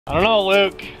I don't know,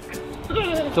 Luke.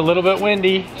 It's a little bit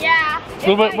windy. Yeah. It's a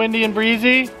little bit windy and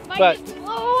breezy, but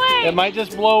it might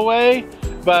just blow away.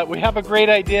 But we have a great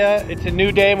idea. It's a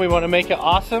new day and we want to make it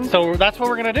awesome. So that's what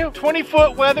we're gonna do.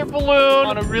 20-foot weather balloon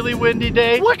on a really windy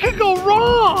day. What could go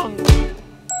wrong?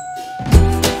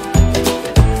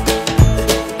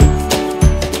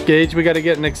 Gage, we gotta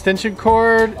get an extension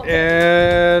cord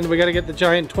and we gotta get the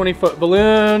giant 20-foot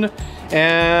balloon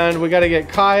and we gotta get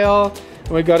Kyle.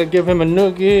 We gotta give him a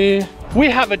noogie. We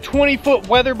have a 20-foot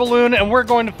weather balloon and we're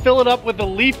going to fill it up with a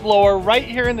leaf blower right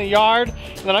here in the yard.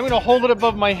 And then I'm gonna hold it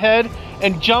above my head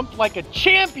and jump like a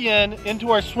champion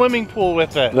into our swimming pool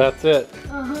with it. That's it.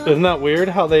 Isn't that weird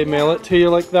how they mail it to you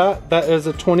like that? That is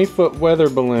a 20-foot weather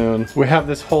balloon. We have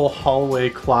this whole hallway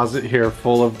closet here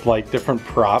full of like different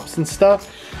props and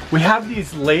stuff. We have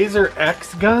these laser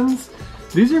X guns.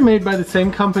 These are made by the same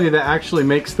company that actually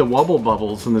makes the Wubble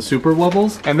Bubbles and the Super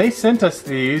Wubbles. And they sent us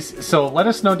these, so let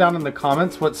us know down in the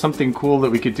comments what's something cool that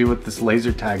we could do with this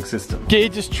laser tag system.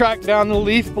 Gage just tracked down the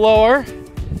leaf blower,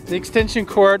 the extension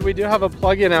cord. We do have a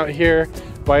plug-in out here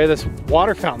via this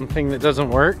water fountain thing that doesn't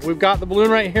work. We've got the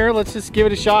balloon right here. Let's just give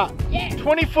it a shot. Yeah.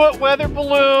 20-foot weather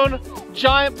balloon,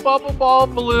 giant bubble ball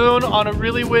balloon on a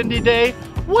really windy day.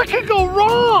 What could go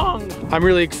wrong? I'm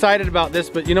really excited about this,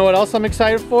 but you know what else I'm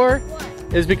excited for? What?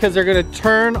 Is because they're gonna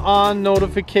turn on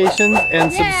notifications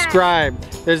and subscribe.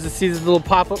 There's this little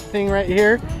pop-up thing right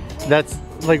here. That's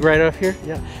like right up here,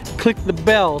 yeah. Click the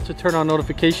bell to turn on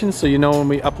notifications so you know when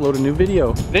we upload a new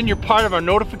video. Then you're part of our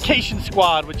notification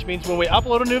squad, which means when we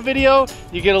upload a new video,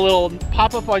 you get a little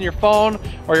pop-up on your phone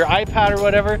or your iPad or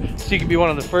whatever, so you can be one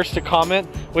of the first to comment,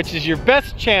 which is your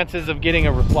best chances of getting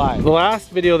a reply. The last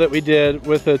video that we did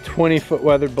with a 20-foot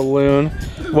weather balloon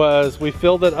was we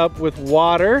filled it up with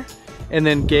water and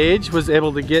then Gage was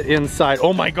able to get inside.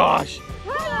 Oh my gosh!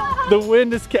 The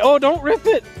wind is, oh, don't rip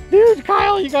it. Dude,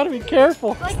 Kyle, you gotta be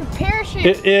careful. It's like a parachute.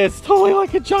 It is totally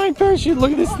like a giant parachute.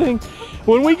 Look at this thing.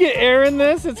 When we get air in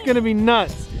this, it's gonna be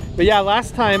nuts. But yeah,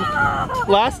 last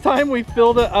time we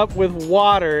filled it up with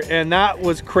water and that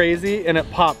was crazy and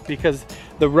it popped because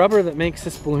the rubber that makes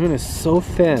this balloon is so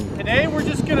thin. Today we're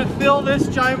just gonna fill this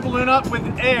giant balloon up with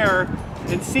air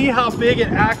and see how big it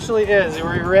actually is.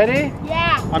 Are we ready?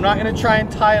 Yeah. I'm not gonna try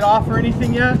and tie it off or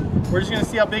anything yet. We're just gonna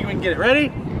see how big we can get it.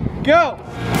 Ready? Go!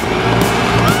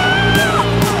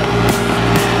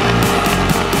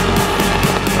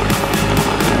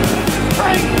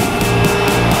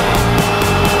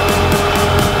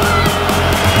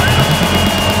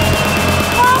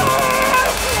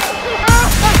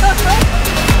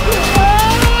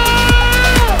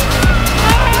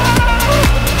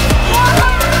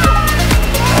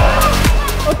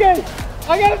 Okay,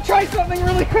 I gotta try something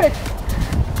really quick.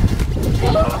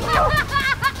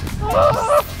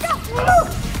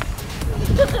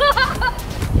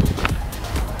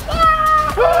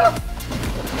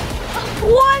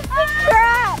 What the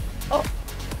crap? Oh.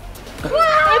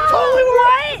 It totally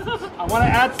worked! I want to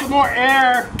add some more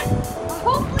air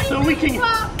so we can.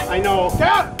 I know.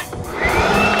 Yeah.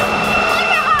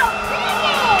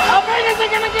 How big is it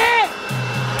gonna get?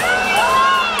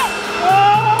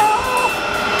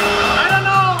 I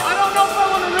don't know if I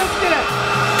want to risk it.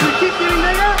 Should we keep getting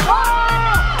bigger?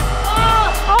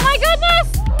 Oh my goodness!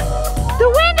 The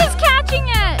wind is catching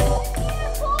it!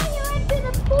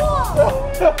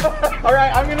 All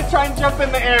right, I'm gonna try and jump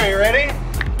in the air. You ready?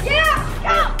 Yeah!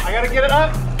 Yeah. I gotta get it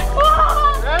up.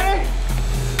 Ready?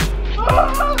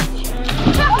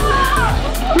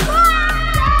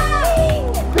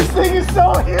 This thing is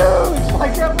so huge. I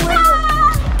can't believe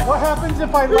it. What happens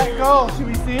if I let go? Should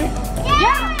we see?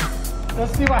 Yeah!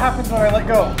 Let's see what happens when I let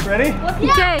go. Ready?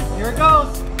 Okay. Here it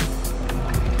goes.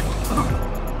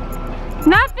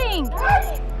 Nothing!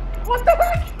 What the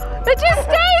heck? It just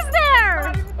stays there!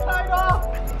 Not even tied off.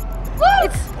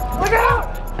 It's... Look out!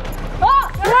 Whoa!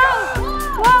 Whoa!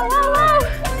 Whoa! Whoa!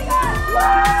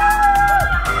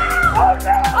 Oh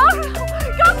no! Oh!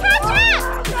 Go catch it!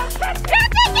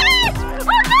 Catch it!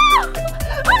 Oh no!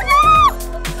 Oh no!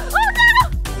 Oh no!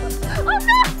 Oh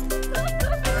no!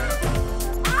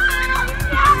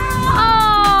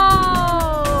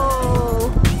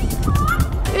 Oh!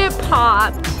 It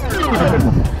popped.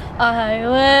 I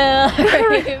will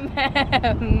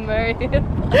remember you.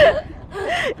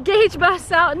 Gage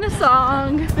busts out in the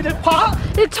song. Did it pop?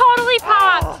 It totally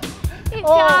popped. It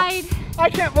died. I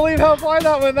can't believe how far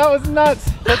that went. That was nuts.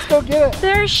 Let's go get it.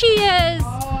 There she is.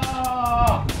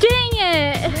 Oh, Dang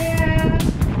it. man.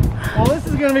 Well, this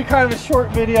is going to be kind of a short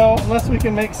video unless we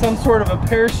can make some sort of a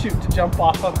parachute to jump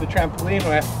off of the trampoline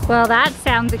with. Well, that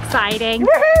sounds exciting.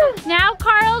 Woohoo! Now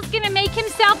Carl's going to make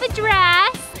himself a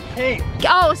dress. cape.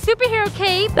 Oh, superhero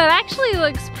cape. That actually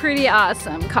looks pretty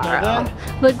awesome, Carl.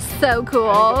 Looks so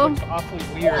cool. Looks awfully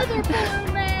weird.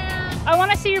 I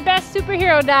want to see your best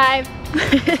superhero dive.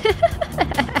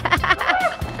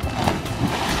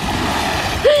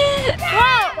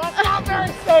 Whoa! That's not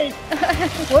very safe.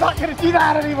 We're not gonna do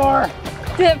that anymore.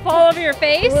 Did it fall over your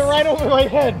face? It went right over my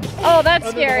head. Oh, that's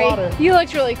scary. You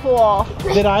looked really cool.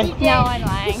 Did I? No, I'm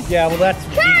lying. Yeah, well that's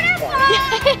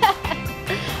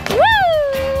Woo!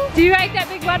 Do you like that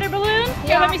big water balloon? Yeah.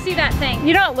 Here, let me see that thing.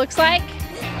 You know what it looks like?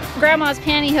 Grandma's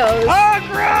pantyhose. Oh,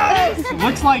 gross! It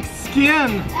looks like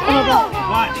skin.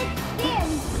 Watch.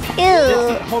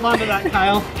 Ew. Hold on to that,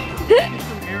 Kyle. Get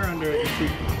some air under it.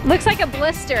 Looks like a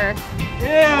blister. Ew,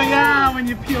 yeah, when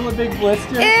you peel a big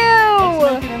blister. Let's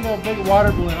Ew. make it into a big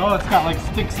water balloon. Oh, it's got like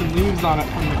sticks and leaves on it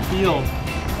from the field.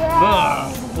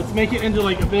 Ugh. Let's make it into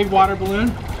like a big water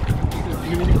balloon.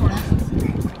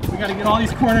 We gotta get all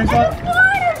these corners up.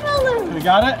 Water balloon. We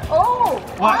got it? Oh.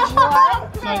 Watch.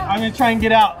 So I'm gonna try and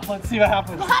get out. Let's see what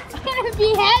happens. That's gonna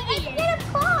be heavy. It's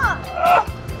gonna pop.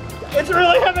 It's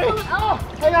really heavy. Oh.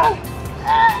 Hang on.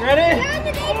 Ready? You're in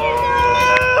the danger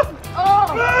zone.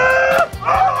 Oh.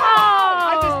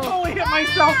 I just totally hit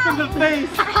myself in the face.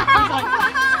 I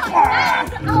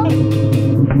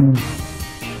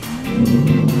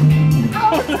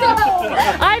was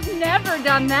like, I've never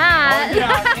done that. Oh,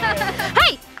 yeah.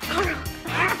 Hey!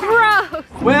 Gross.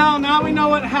 Well, now we know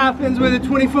what happens with a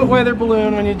 20-foot weather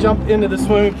balloon when you jump into the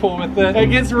swimming pool with it. It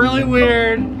gets really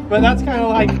weird, but that's kind of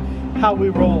like how we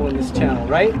roll in this channel,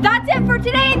 right? That's it for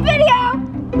today's video.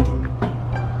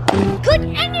 Click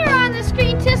anywhere on the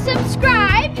screen to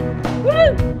subscribe.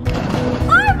 Woo!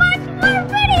 Or watch more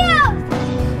videos.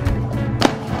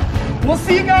 We'll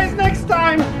see you guys next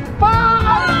time.